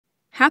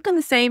how can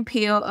the same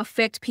pill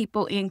affect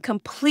people in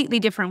completely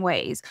different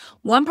ways?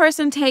 One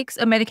person takes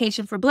a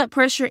medication for blood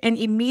pressure, and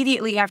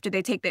immediately after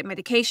they take that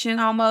medication,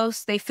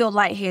 almost, they feel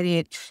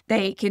lightheaded.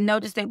 They can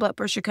notice their blood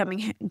pressure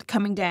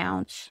coming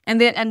down. And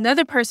then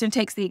another person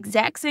takes the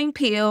exact same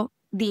pill,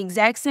 the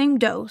exact same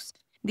dose,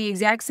 the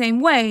exact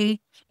same way,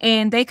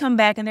 and they come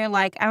back and they're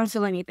like, I don't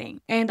feel anything.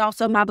 And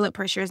also my blood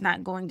pressure is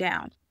not going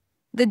down.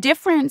 The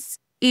difference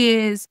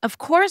is, of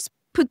course,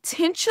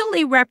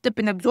 potentially wrapped up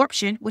in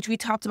absorption, which we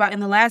talked about in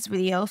the last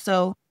video.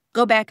 So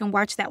go back and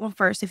watch that one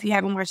first if you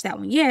haven't watched that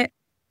one yet.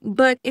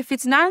 But if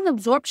it's not an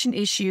absorption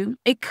issue,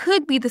 it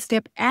could be the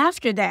step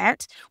after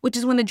that, which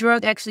is when the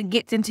drug actually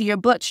gets into your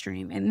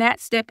bloodstream. And that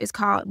step is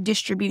called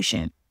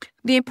distribution.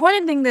 The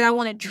important thing that I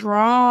want to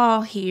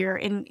draw here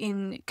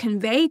and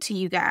convey to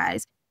you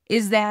guys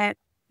is that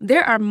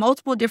there are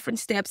multiple different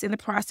steps in the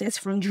process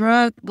from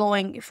drug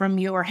going from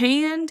your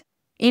hand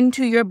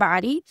into your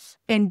body,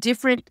 and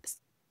different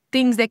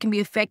things that can be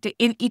affected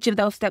in each of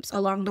those steps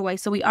along the way.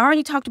 So we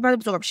already talked about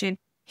absorption.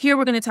 Here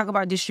we're going to talk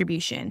about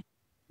distribution.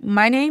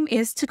 My name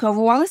is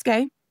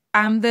Wallace-Gay.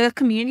 I'm the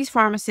community's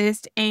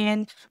pharmacist,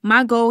 and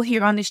my goal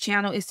here on this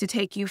channel is to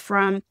take you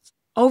from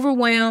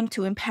overwhelm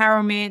to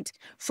empowerment,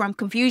 from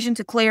confusion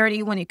to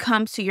clarity when it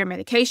comes to your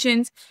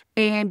medications.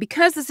 And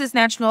because this is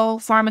National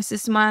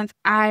Pharmacist Month,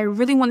 I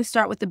really want to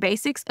start with the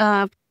basics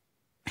of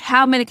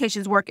how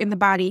medications work in the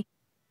body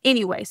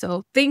anyway.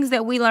 So things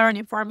that we learn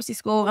in pharmacy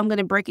school, I'm going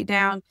to break it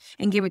down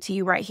and give it to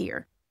you right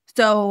here.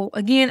 So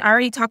again, I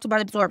already talked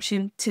about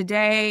absorption.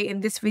 Today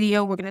in this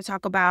video, we're going to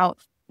talk about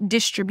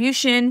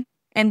distribution,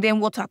 and then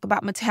we'll talk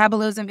about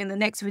metabolism in the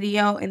next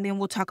video, and then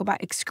we'll talk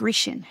about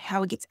excretion,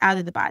 how it gets out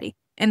of the body,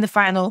 in the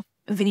final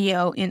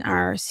video in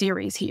our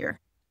series here.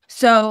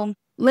 So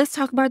let's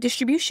talk about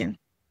distribution.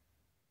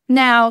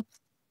 Now,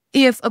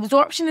 if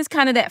absorption is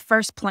kind of that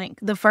first plank,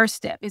 the first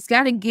step, it's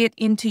got to get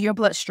into your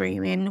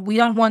bloodstream, and we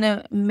don't want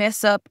to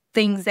mess up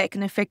things that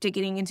can affect it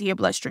getting into your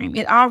bloodstream.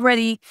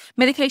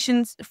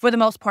 Medications, for the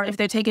most part, if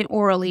they're taken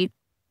orally,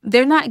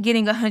 they're not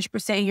getting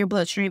 100% in your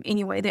bloodstream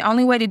anyway. The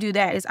only way to do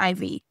that is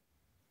IV.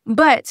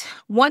 But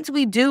once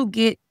we do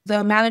get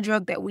the amount of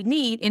drug that we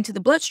need into the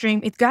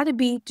bloodstream, it's got to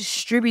be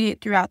distributed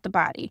throughout the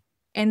body.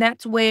 And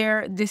that's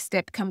where this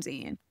step comes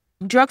in.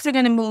 Drugs are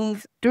going to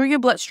move through your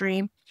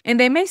bloodstream, and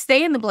they may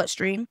stay in the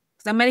bloodstream.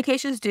 Some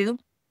medications do.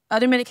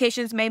 Other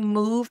medications may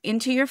move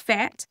into your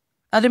fat.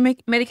 Other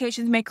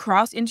medications may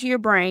cross into your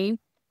brain.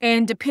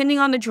 And depending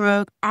on the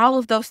drug, all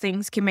of those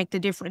things can make the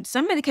difference.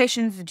 Some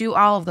medications do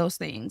all of those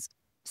things.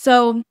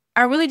 So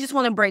I really just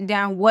want to break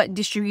down what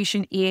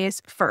distribution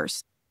is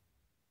first.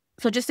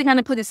 So just to kind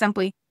of put it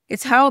simply,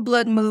 it's how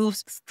blood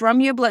moves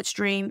from your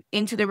bloodstream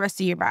into the rest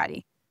of your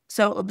body.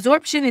 So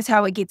absorption is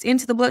how it gets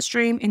into the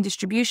bloodstream, and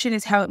distribution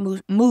is how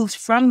it moves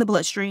from the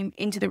bloodstream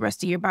into the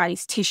rest of your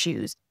body's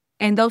tissues.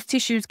 And those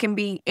tissues can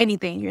be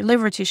anything: your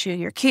liver tissue,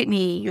 your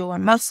kidney, your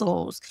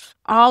muscles,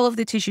 all of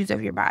the tissues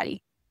of your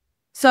body.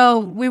 So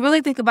we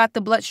really think about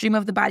the bloodstream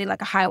of the body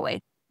like a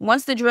highway.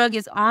 Once the drug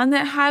is on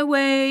that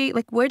highway,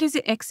 like, where does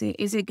it exit?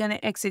 Is it going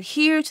to exit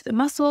here to the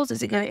muscles?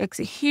 Is it going to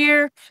exit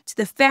here to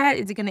the fat?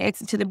 Is it going to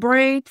exit to the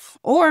brain?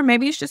 Or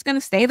maybe it's just going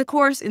to stay the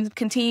course and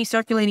continue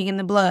circulating in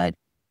the blood.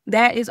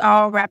 That is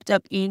all wrapped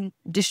up in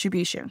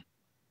distribution.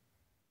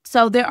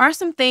 So there are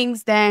some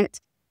things that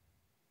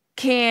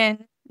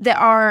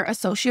are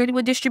associated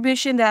with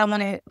distribution that I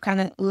want to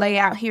kind of lay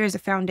out here as a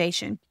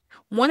foundation.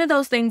 One of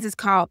those things is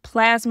called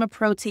plasma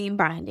protein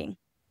binding.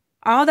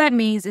 All that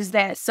means is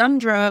that some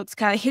drugs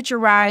kind of hitch a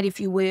ride, if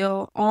you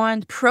will,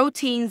 on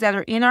proteins that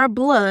are in our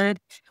blood.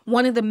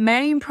 One of the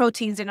main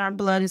proteins in our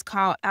blood is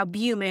called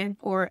albumin,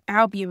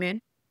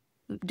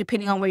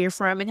 depending on where you're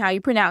from and how you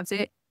pronounce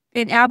it.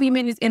 And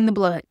albumin is in the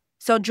blood.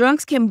 So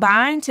drugs can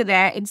bind to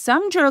that, and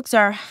some drugs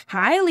are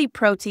highly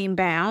protein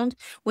bound,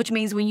 which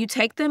means when you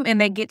take them and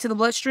they get to the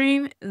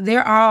bloodstream,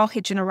 they're all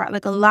hitching a ride.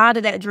 Like, a lot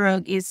of that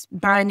drug is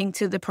binding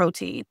to the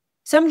protein.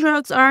 Some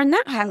drugs are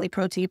not highly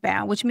protein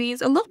bound, which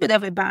means a little bit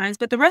of it binds,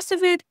 but the rest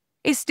of it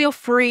is still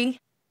free,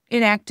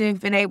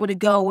 inactive, and able to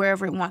go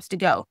wherever it wants to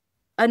go.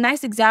 A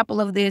nice example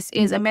of this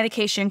is a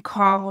medication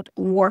called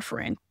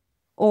warfarin,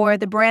 or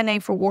the brand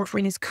name for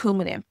warfarin is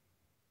Coumadin.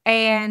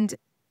 And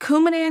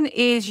Coumadin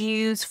is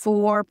used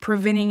for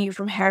preventing you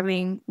from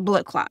having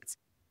blood clots.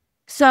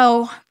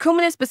 So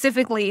Coumadin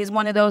specifically is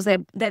one of those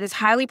that is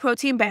highly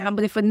protein bound,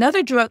 but if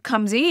another drug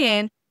comes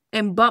in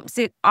and bumps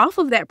it off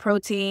of that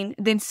protein,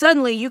 then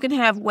suddenly you can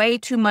have way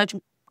too much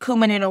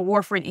Coumadin or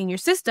warfarin in your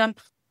system,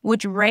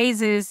 which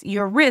raises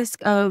your risk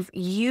of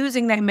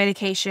using that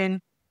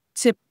medication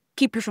to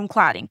keep you from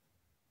clotting.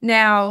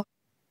 Now,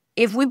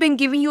 if we've been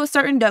giving you a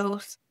certain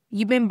dose,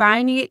 you've been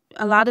binding it,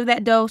 a lot of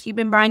that dose, you've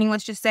been binding,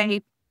 let's just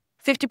say,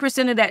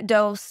 50% of that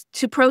dose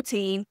to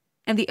protein,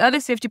 and the other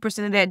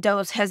 50% of that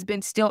dose has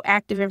been still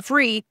active and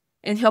free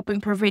and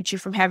helping prevent you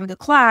from having a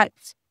clot.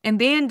 And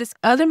then this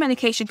other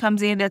medication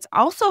comes in that's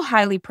also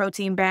highly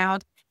protein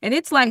bound, and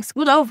it's like,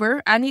 scoot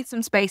over, I need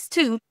some space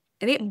too.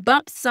 And it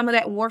bumps some of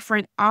that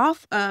warfarin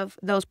off of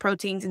those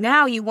proteins.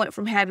 Now you went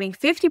from having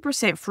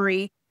 50%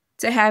 free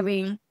to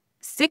having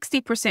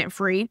 60%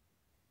 free.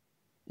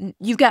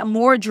 you've got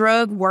more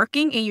drug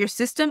working in your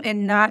system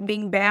and not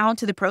being bound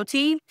to the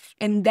protein.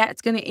 And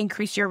that's going to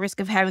increase your risk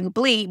of having a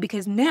bleed,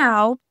 because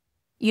now,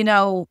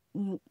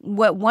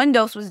 what one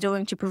dose was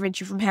doing to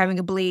prevent you from having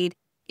a bleed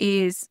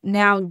is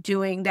now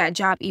doing that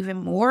job even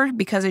more,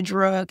 because a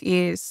drug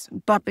is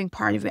bumping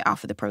part of it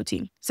off of the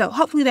protein. So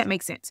hopefully that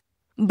makes sense.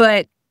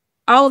 But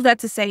all of that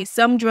to say,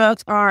 some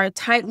drugs are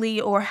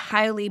tightly or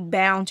highly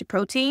bound to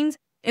proteins.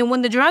 And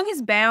when the drug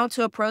is bound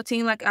to a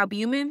protein like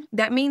albumin,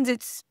 that means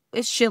it's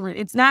chilling.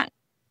 It's not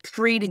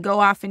free to go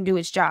off and do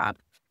its job.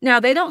 Now,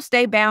 they don't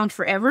stay bound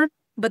forever,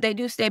 but they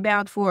do stay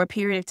bound for a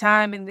period of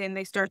time, and then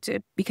they start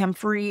to become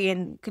free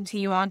and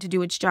continue on to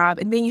do its job.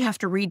 And then you have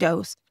to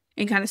redose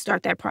and kind of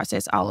start that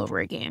process all over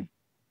again.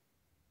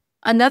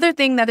 Another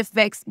thing that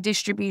affects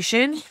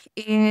distribution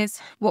is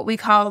what we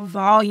call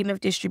volume of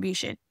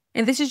distribution.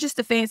 And this is just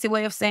a fancy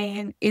way of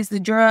saying, is the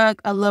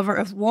drug a lover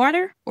of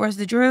water or is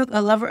the drug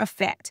a lover of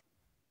fat?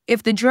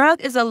 If the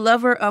drug is a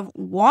lover of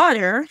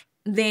water,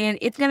 then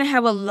it's going to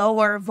have a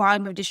lower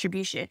volume of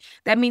distribution.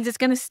 That means it's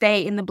going to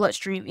stay in the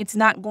bloodstream. It's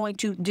not going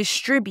to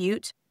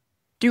distribute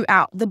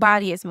throughout the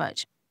body as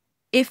much.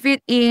 If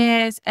it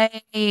is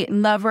a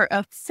lover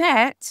of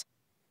fat,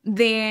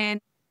 then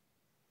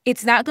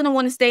it's not going to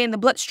want to stay in the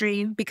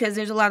bloodstream because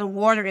there's a lot of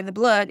water in the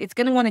blood. It's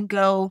going to want to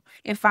go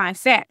and find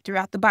fat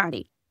throughout the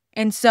body.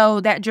 And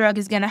so that drug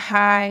is going to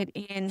hide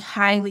in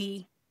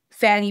highly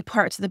fatty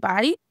parts of the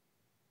body,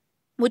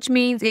 which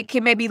means it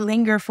can maybe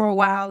linger for a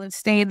while and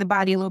stay in the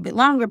body a little bit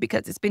longer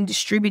because it's been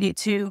distributed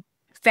to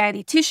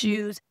fatty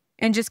tissues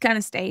and just kind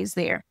of stays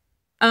there.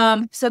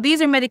 So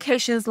these are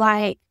medications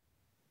like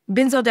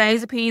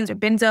benzodiazepines or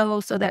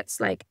benzos. So that's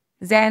like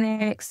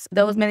Xanax.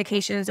 Those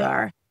medications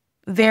are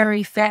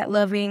very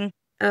fat-loving.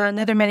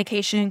 Another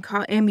medication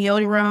called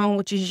amiodarone,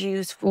 which is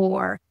used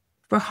for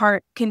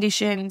heart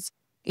conditions,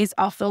 is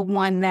also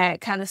one that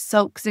kind of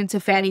soaks into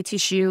fatty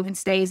tissue and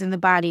stays in the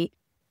body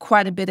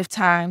quite a bit of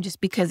time just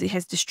because it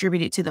has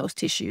distributed to those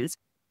tissues.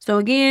 So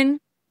again,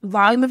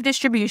 volume of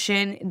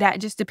distribution, that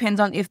just depends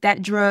on if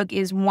that drug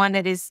is one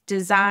that is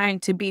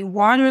designed to be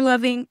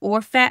water-loving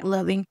or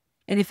fat-loving.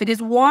 And if it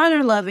is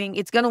water-loving,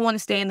 it's going to want to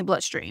stay in the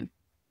bloodstream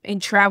and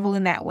travel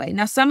in that way.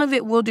 Now, some of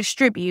it will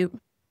distribute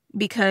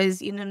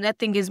because,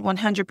 nothing is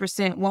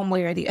 100% one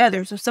way or the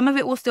other. So some of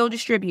it will still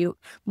distribute,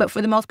 but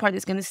for the most part,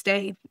 it's going to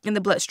stay in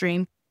the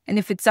bloodstream. And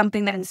if it's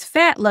something that is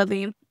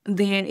fat-loving,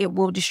 then it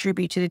will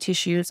distribute to the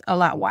tissues a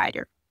lot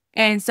wider.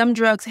 And some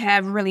drugs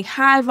have really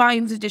high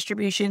volumes of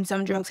distribution.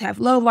 Some drugs have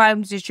low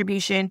volumes of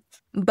distribution,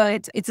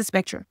 but it's a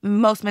spectrum.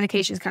 Most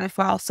medications kind of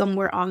fall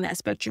somewhere on that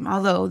spectrum,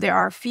 although there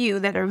are a few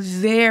that are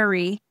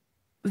very,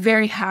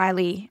 very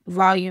highly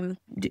volume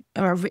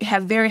or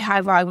have very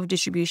high volume of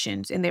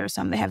distributions, and there are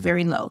some that have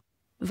very low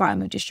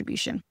volume of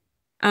distribution.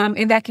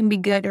 And that can be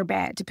good or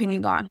bad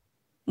depending on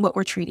what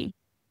we're treating.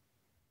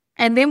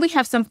 And then we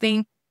have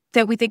something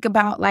that we think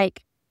about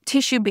like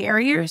tissue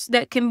barriers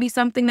that can be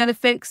something that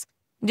affects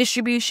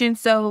distribution.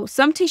 So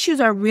some tissues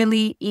are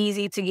really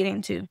easy to get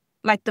into,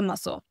 like the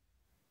muscle.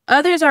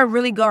 Others are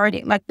really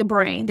guarded, like the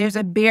brain. There's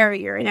a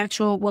barrier, an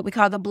actual what we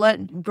call the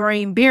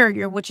blood-brain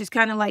barrier, which is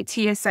kind of like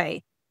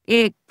TSA.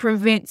 It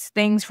prevents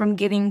things from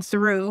getting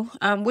through,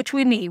 which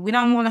we need. We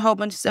don't want a whole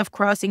bunch of stuff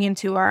crossing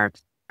into our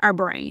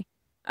brain.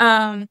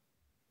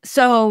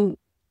 So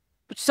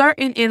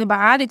certain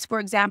antibiotics, for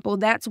example,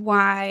 that's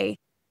why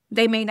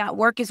they may not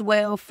work as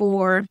well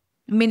for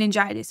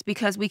meningitis,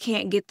 because we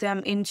can't get them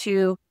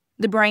into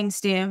the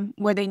brainstem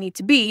where they need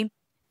to be.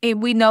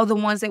 And we know the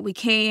ones that we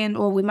can,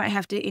 or we might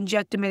have to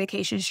inject the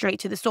medication straight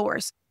to the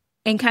source.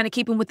 And kind of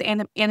keeping with the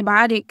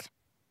antibiotic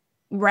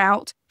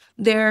route,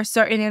 there are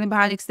certain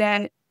antibiotics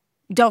that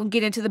don't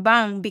get into the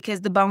bone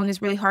because the bone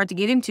is really hard to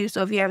get into.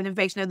 So if you have an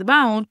infection of the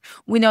bone,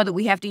 we know that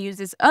we have to use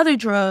this other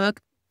drug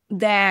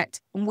that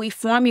we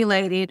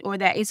formulated or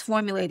that is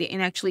formulated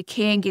and actually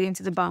can get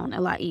into the bone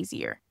a lot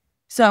easier.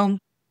 So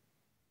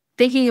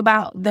thinking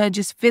about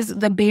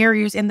the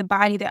barriers in the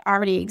body that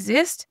already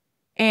exist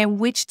and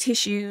which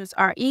tissues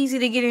are easy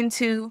to get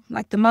into,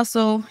 like the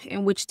muscle,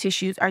 and which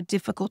tissues are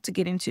difficult to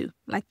get into,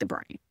 like the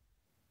brain.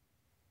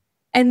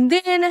 And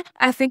then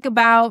I think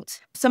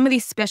about some of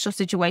these special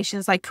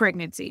situations like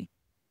pregnancy.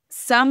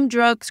 Some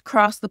drugs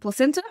cross the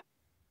placenta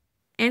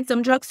and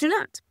some drugs do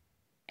not.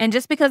 And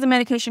just because a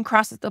medication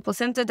crosses the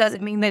placenta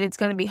doesn't mean that it's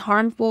going to be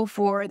harmful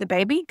for the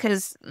baby,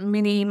 because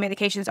many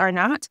medications are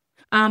not.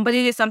 But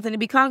it is something to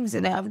be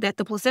cognizant of, that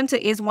the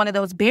placenta is one of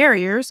those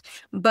barriers,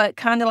 but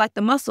kind of like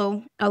the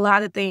muscle, a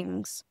lot of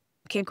things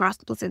can cross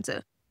the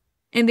placenta.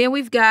 And then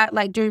we've got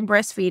like during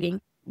breastfeeding,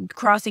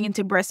 crossing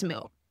into breast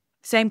milk.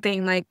 Same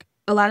thing, like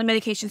a lot of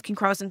medications can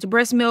cross into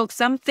breast milk.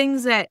 Some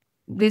things that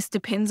this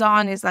depends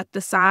on is like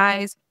the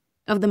size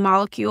of the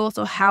molecule,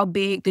 so how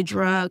big the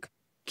drug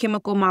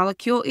chemical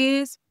molecule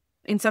is.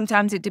 And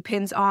sometimes it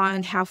depends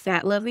on how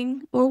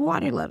fat-loving or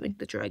water-loving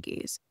the drug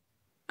is.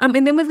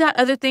 And then we've got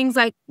other things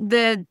like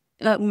the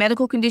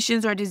medical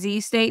conditions or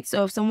disease states.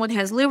 So if someone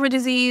has liver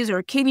disease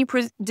or kidney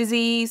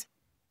disease,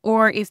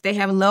 or if they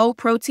have low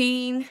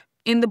protein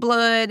in the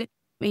blood,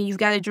 and you've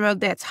got a drug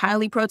that's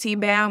highly protein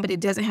bound, but it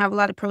doesn't have a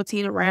lot of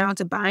protein around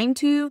to bind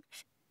to,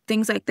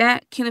 things like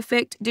that can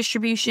affect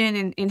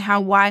distribution and how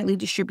widely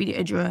distributed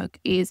a drug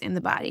is in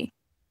the body.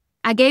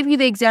 I gave you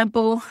the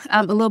example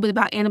a little bit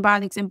about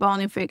antibiotics and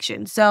bone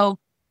infection. So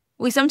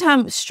we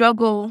sometimes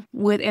struggle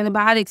with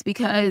antibiotics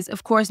because,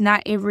 of course,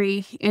 not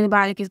every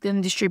antibiotic is going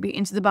to distribute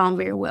into the bone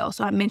very well.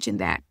 So I mentioned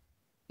that.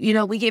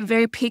 We get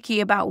very picky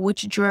about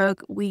which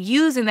drug we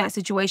use in that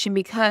situation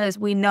because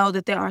we know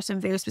that there are some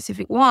very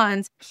specific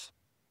ones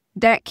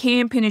that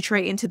can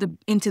penetrate into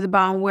the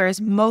bone,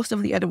 whereas most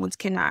of the other ones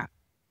cannot.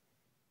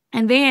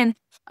 And then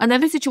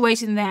another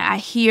situation that I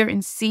hear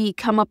and see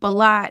come up a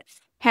lot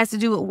has to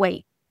do with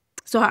weight.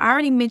 So I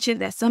already mentioned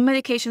that some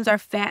medications are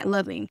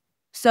fat-loving.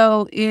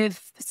 So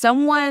if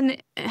someone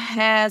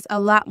has a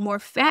lot more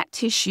fat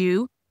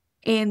tissue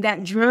and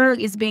that drug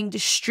is being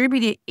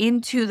distributed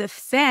into the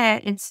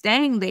fat and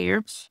staying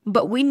there,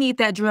 but we need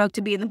that drug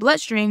to be in the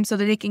bloodstream so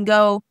that it can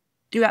go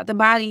throughout the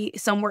body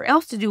somewhere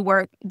else to do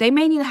work, they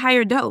may need a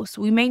higher dose.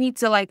 We may need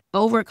to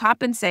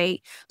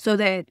overcompensate so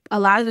that a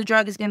lot of the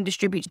drug is going to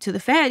distribute to the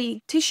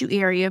fatty tissue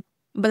area,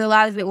 but a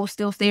lot of it will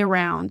still stay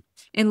around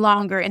and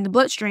longer in the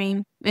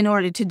bloodstream in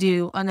order to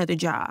do another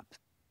job.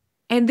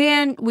 And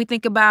then we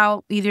think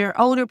about either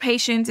older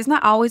patients. It's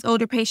not always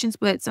older patients,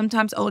 but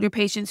sometimes older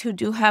patients who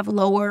do have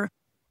lower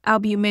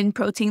albumin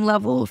protein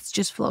levels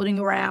just floating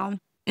around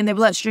in their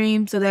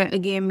bloodstream. So that,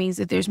 again, means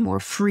that there's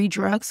more free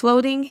drugs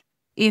floating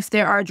if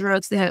there are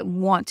drugs that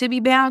want to be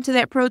bound to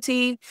that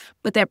protein,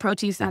 but that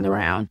protein's not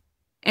around.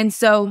 And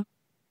so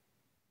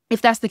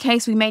if that's the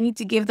case, we may need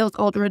to give those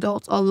older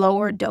adults a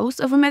lower dose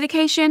of a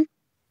medication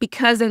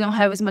because they don't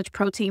have as much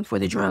protein for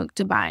the drug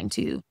to bind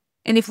to.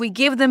 And if we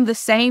give them the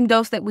same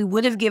dose that we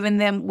would have given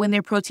them when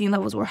their protein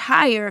levels were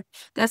higher,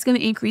 that's going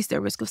to increase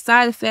their risk of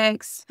side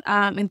effects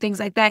and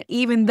things like that,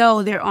 even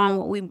though they're on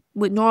what we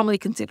would normally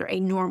consider a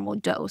normal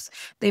dose.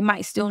 They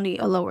might still need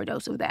a lower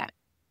dose of that.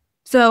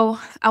 So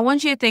I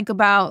want you to think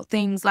about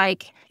things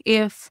like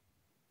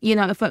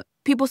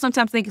people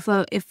sometimes think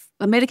if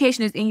a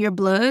medication is in your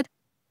blood,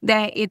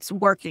 that it's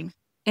working.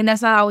 And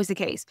that's not always the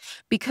case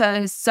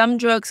because some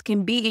drugs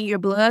can be in your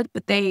blood,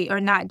 but they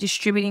are not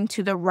distributing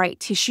to the right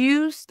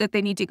tissues that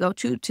they need to go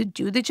to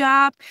do the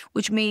job,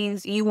 which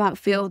means you won't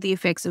feel the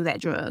effects of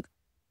that drug.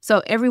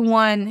 So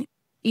everyone,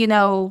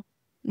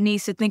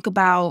 needs to think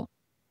about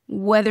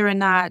whether or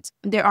not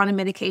they're on a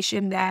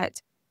medication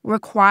that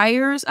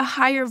requires a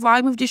higher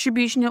volume of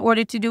distribution in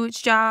order to do its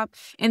job.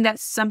 And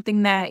that's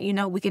something that,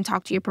 we can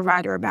talk to your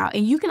provider about.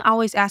 And you can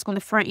always ask on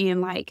the front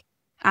end,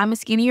 I'm a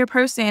skinnier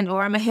person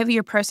or I'm a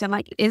heavier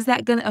person. Is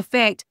that going to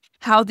affect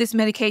how this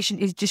medication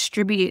is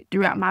distributed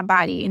throughout my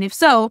body? And if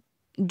so,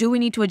 do we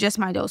need to adjust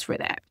my dose for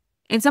that?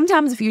 And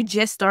sometimes if you're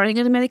just starting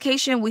on the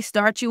medication, we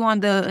start you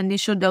on the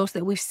initial dose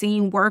that we've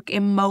seen work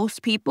in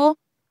most people.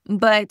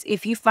 But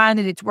if you find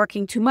that it's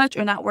working too much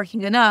or not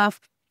working enough,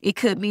 it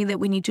could mean that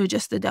we need to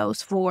adjust the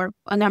dose for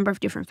a number of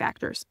different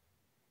factors.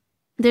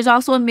 There's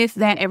also a myth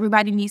that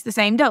everybody needs the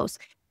same dose.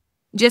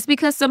 Just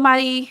because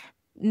somebody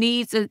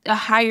needs a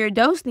higher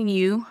dose than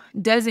you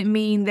doesn't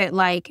mean that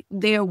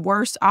they're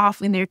worse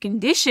off in their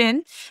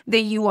condition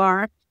than you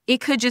are. It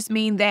could just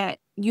mean that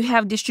you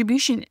have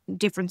distribution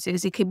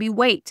differences. It could be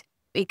weight.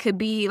 It could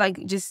be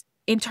just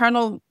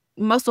internal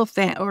muscle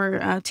fat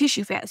or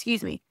tissue fat,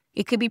 excuse me.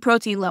 It could be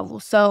protein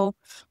levels. So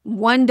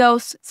one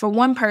dose for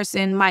one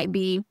person might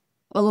be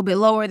a little bit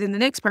lower than the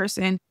next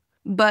person,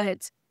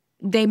 but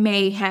they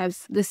may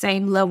have the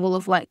same level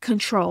of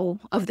control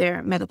of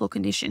their medical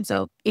condition.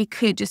 So it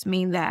could just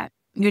mean that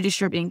you're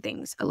distributing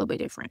things a little bit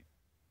different.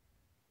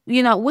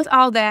 With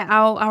all that,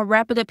 I'll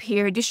wrap it up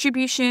here.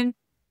 Distribution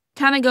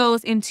kind of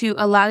goes into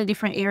a lot of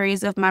different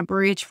areas of my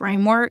bridge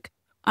framework.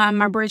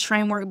 My bridge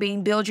framework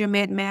being build your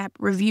med map,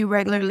 review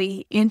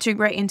regularly,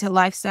 integrate into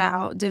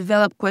lifestyle,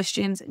 develop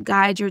questions,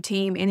 guide your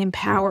team, and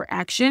empower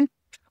action.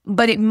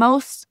 But it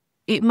most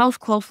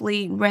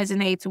closely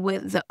resonates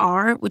with the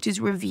R, which is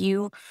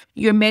review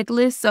your med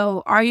list.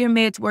 So are your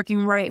meds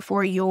working right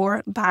for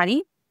your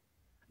body?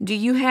 Do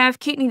you have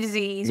kidney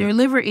disease or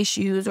liver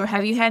issues, or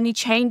have you had any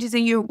changes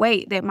in your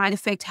weight that might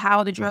affect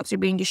how the drugs are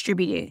being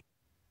distributed?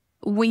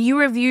 When you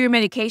review your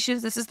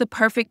medications, this is the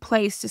perfect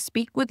place to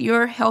speak with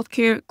your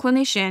healthcare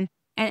clinician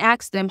and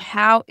ask them,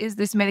 how is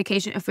this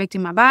medication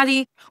affecting my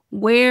body?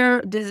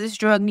 Where does this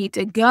drug need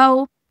to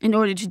go in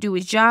order to do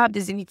its job?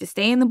 Does it need to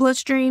stay in the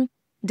bloodstream?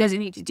 Does it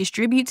need to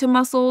distribute to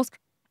muscles?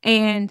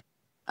 And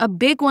a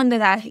big one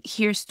that I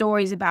hear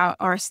stories about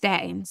are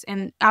statins.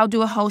 And I'll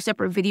do a whole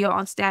separate video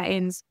on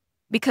statins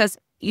because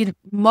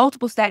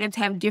multiple statins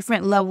have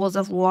different levels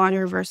of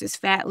water versus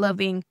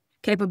fat-loving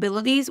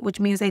capabilities, which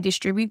means they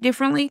distribute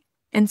differently.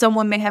 And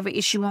someone may have an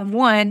issue on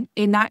one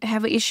and not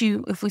have an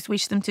issue if we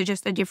switch them to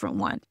just a different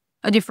one,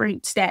 a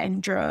different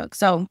statin drug.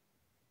 So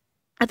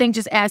I think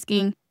just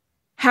asking,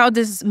 how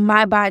does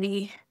my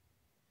body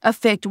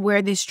affect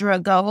where this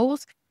drug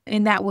goes?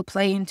 And that would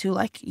play into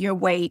your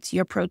weight,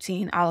 your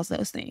protein, all of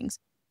those things.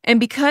 And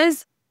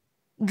because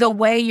the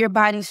way your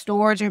body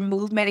stores or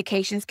moves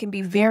medications can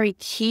be very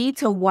key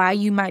to why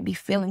you might be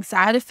feeling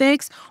side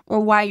effects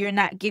or why you're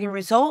not getting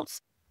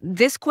results.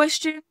 This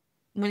question,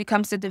 when it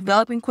comes to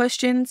developing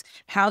questions,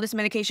 how this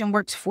medication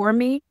works for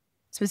me,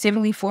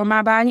 specifically for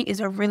my body, is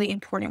a really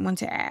important one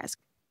to ask.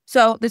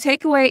 So the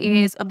takeaway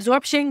is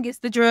absorption gets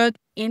the drug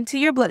into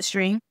your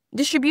bloodstream.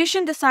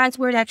 Distribution decides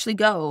where it actually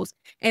goes.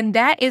 And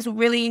that is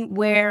really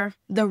where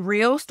the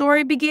real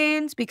story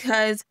begins,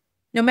 because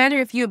no matter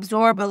if you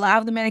absorb a lot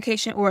of the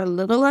medication or a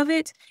little of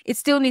it, it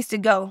still needs to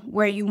go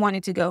where you want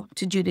it to go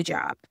to do the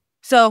job.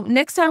 So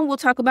next time we'll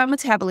talk about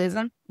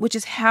metabolism, which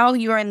is how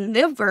your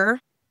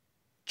liver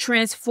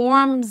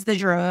transforms the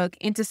drug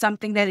into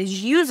something that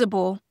is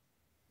usable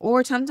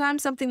or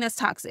sometimes something that's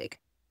toxic.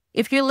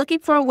 If you're looking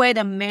for a way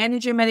to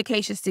manage your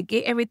medications to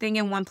get everything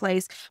in one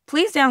place,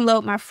 please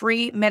download my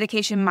free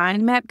medication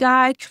mind map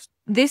guide.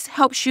 This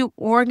helps you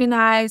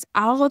organize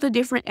all of the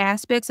different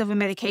aspects of a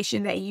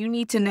medication that you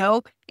need to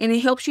know, and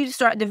it helps you to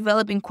start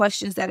developing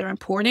questions that are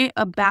important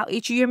about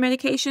each of your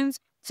medications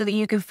so that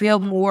you can feel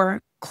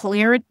more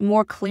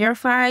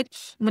clarified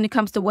when it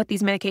comes to what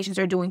these medications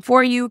are doing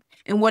for you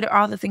and what are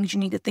all the things you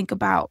need to think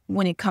about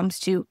when it comes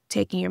to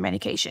taking your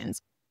medications.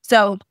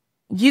 So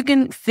you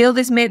can fill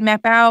this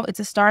MedMap out. It's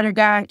a starter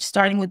guide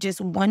starting with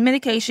just one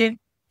medication.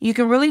 You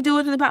can really do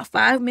it in about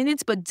 5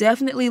 minutes, but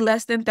definitely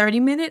less than 30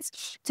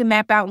 minutes to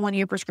map out one of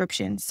your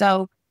prescriptions.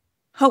 So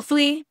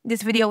hopefully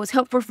this video was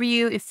helpful for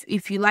you.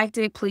 If you liked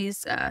it,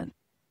 please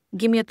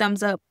give me a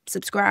thumbs up,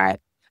 subscribe.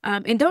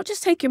 And don't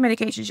just take your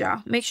medications,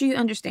 y'all. Make sure you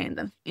understand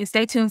them. And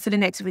stay tuned for the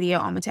next video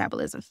on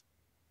metabolism.